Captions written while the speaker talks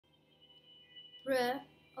Prayer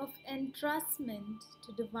of Entrustment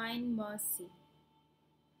to Divine Mercy.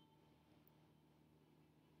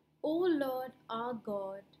 O Lord our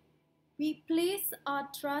God, we place our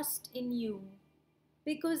trust in you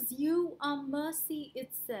because you are mercy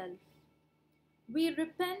itself. We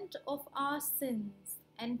repent of our sins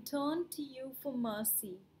and turn to you for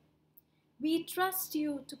mercy. We trust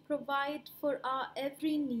you to provide for our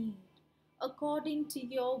every need according to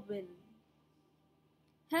your will.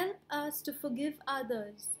 Help us to forgive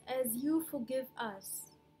others as you forgive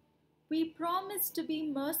us. We promise to be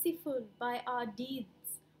merciful by our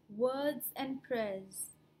deeds, words, and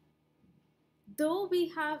prayers. Though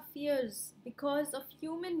we have fears because of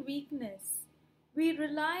human weakness, we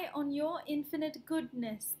rely on your infinite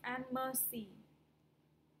goodness and mercy.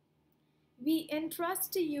 We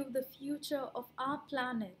entrust to you the future of our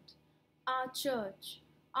planet, our church,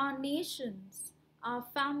 our nations, our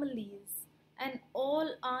families, and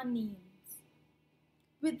all our needs.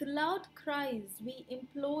 With loud cries, we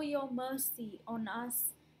implore your mercy on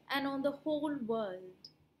us and on the whole world.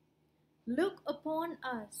 Look upon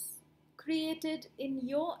us, created in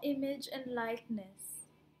your image and likeness.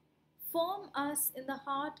 Form us in the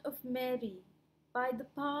heart of Mary by the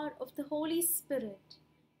power of the Holy Spirit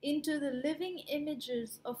into the living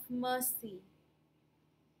images of mercy.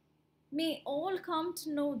 May all come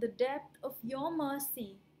to know the depth of your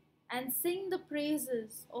mercy and sing the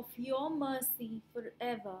praises of your mercy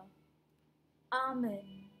forever.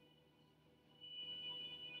 Amen.